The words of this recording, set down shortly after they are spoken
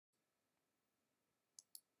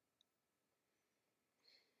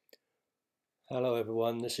Hello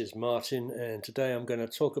everyone, this is Martin, and today I'm going to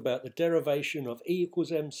talk about the derivation of E equals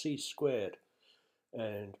mc squared.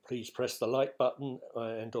 And please press the like button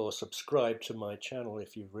and or subscribe to my channel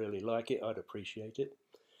if you really like it. I'd appreciate it.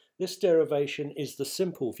 This derivation is the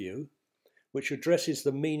simple view, which addresses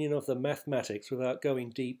the meaning of the mathematics without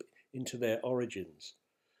going deep into their origins.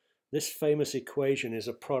 This famous equation is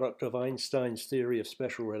a product of Einstein's theory of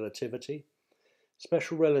special relativity.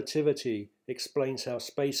 Special relativity explains how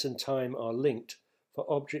space and time are linked for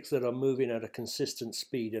objects that are moving at a consistent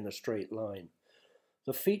speed in a straight line.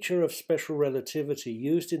 The feature of special relativity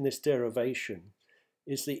used in this derivation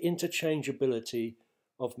is the interchangeability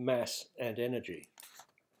of mass and energy.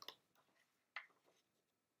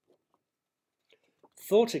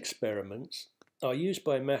 Thought experiments are used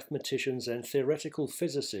by mathematicians and theoretical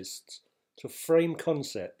physicists to frame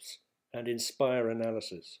concepts and inspire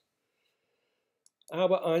analysis.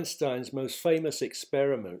 Albert Einstein's most famous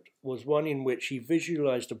experiment was one in which he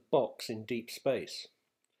visualized a box in deep space.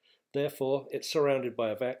 Therefore, it's surrounded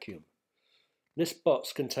by a vacuum. This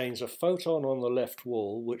box contains a photon on the left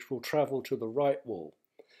wall which will travel to the right wall.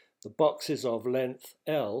 The box is of length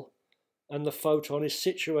L, and the photon is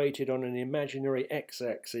situated on an imaginary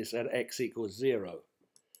x-axis at x equals 0.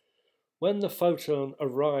 When the photon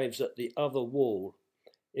arrives at the other wall,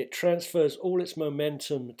 it transfers all its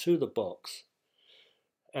momentum to the box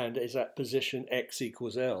and is at position x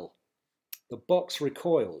equals L. The box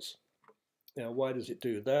recoils. Now, why does it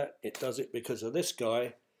do that? It does it because of this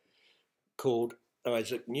guy called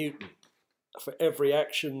Isaac Newton. For every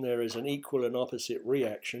action, there is an equal and opposite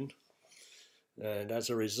reaction, and as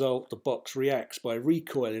a result, the box reacts by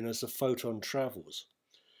recoiling as the photon travels,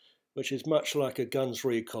 which is much like a gun's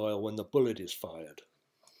recoil when the bullet is fired.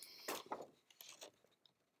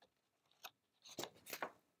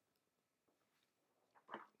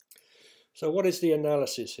 So what is the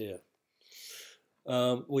analysis here?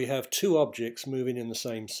 We have two objects moving in the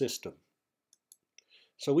same system.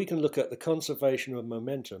 So we can look at the conservation of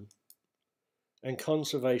momentum and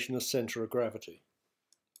conservation of center of gravity.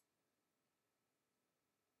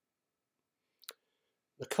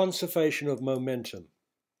 The conservation of momentum.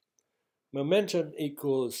 Momentum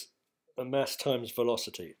equals a mass times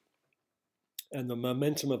velocity. And the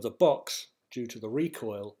momentum of the box, due to the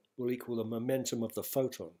recoil, will equal the momentum of the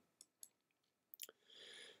photon.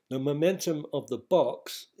 The momentum of the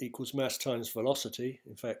box equals mass times velocity.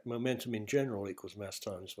 In fact, momentum in general equals mass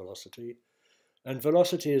times velocity. And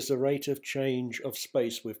velocity is the rate of change of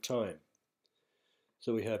space with time.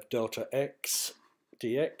 So we have delta x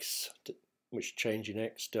dx, which change in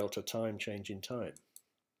x, delta time, change in time.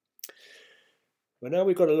 But now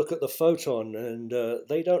we've got to look at the photon, and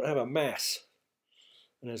they don't have a mass.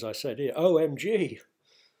 And as I said here, OMG,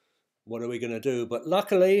 what are we going to do? But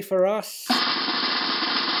luckily for us,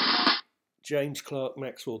 James Clerk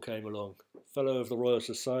Maxwell came along, Fellow of the Royal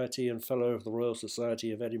Society and Fellow of the Royal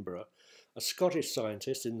Society of Edinburgh, a Scottish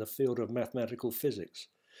scientist in the field of mathematical physics.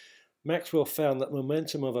 Maxwell found that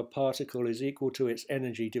momentum of a particle is equal to its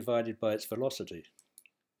energy divided by its velocity.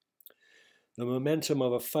 The momentum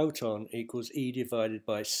of a photon equals E divided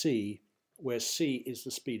by c, where c is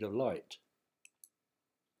the speed of light.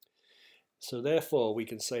 So therefore we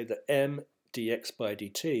can say that m dx by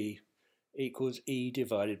dt equals E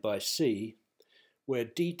divided by c, where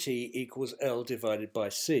dt equals L divided by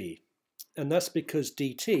c. And that's because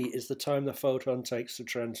dt is the time the photon takes to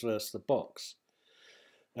traverse the box.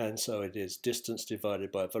 And so it is distance divided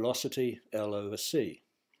by velocity, L over c.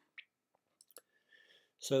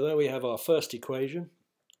 So there we have our first equation.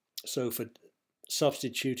 So for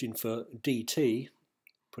substituting for dt,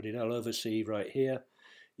 putting L over c right here,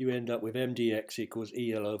 you end up with m dx equals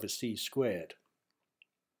EL over c squared.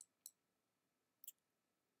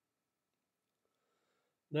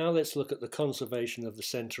 Now let's look at the conservation of the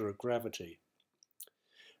center of gravity.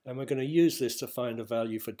 And we're going to use this to find a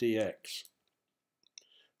value for dx.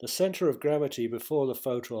 The center of gravity before the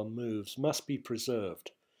photon moves must be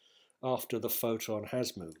preserved after the photon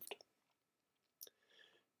has moved.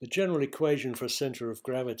 The general equation for a center of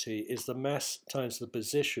gravity is the mass times the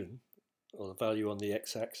position, or the value on the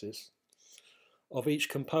x-axis, of each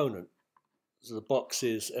component. So the box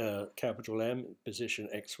is capital M, position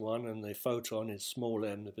x1, and the photon is small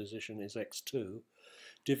m, the position is x2,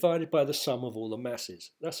 divided by the sum of all the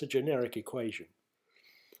masses. That's a generic equation.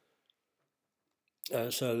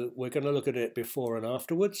 So we're going to look at it before and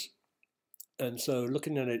afterwards. And so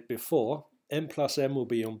looking at it before, m plus m will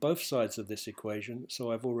be on both sides of this equation,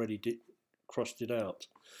 so I've already crossed it out.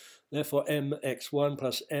 Therefore, mx1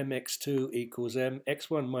 plus mx2 equals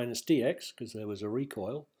mx1 minus dx, because there was a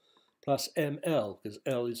recoil, plus ml, because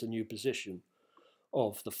L is the new position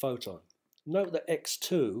of the photon. Note that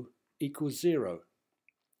x2 equals 0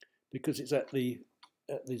 because it's at the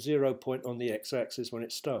 0 point on the x-axis when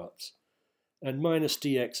it starts, and minus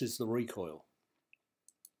dx is the recoil.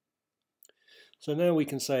 So now we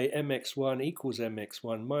can say mx1 equals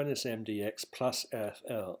mx1 minus mdx plus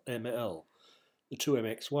ml. The two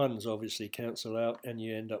mx1s obviously cancel out and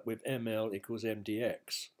you end up with ml equals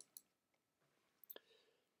mdx.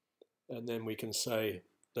 And then we can say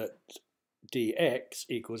that dx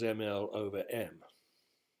equals ml over m.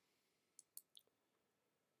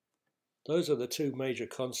 Those are the two major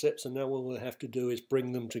concepts, and now what we'll have to do is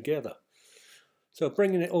bring them together. So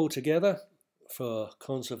bringing it all together, for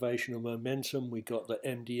conservation of momentum, we got that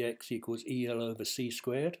mdx equals el over c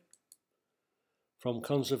squared. From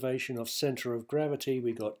conservation of center of gravity,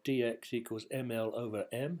 we got dx equals ml over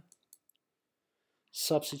m.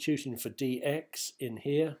 Substituting for dx in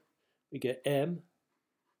here, we get m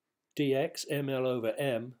dx ml over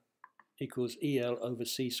m equals el over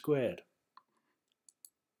c squared.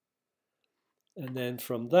 And then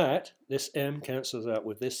from that, this m cancels out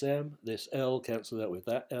with this m, this l cancels out with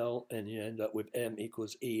that l, and you end up with m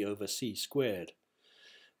equals e over c squared.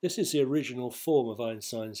 This is the original form of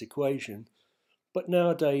Einstein's equation, but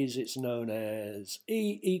nowadays it's known as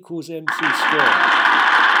E equals mc squared.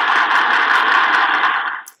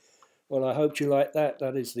 Well, I hope you like that.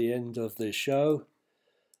 That is the end of the show,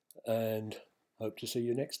 and hope to see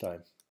you next time.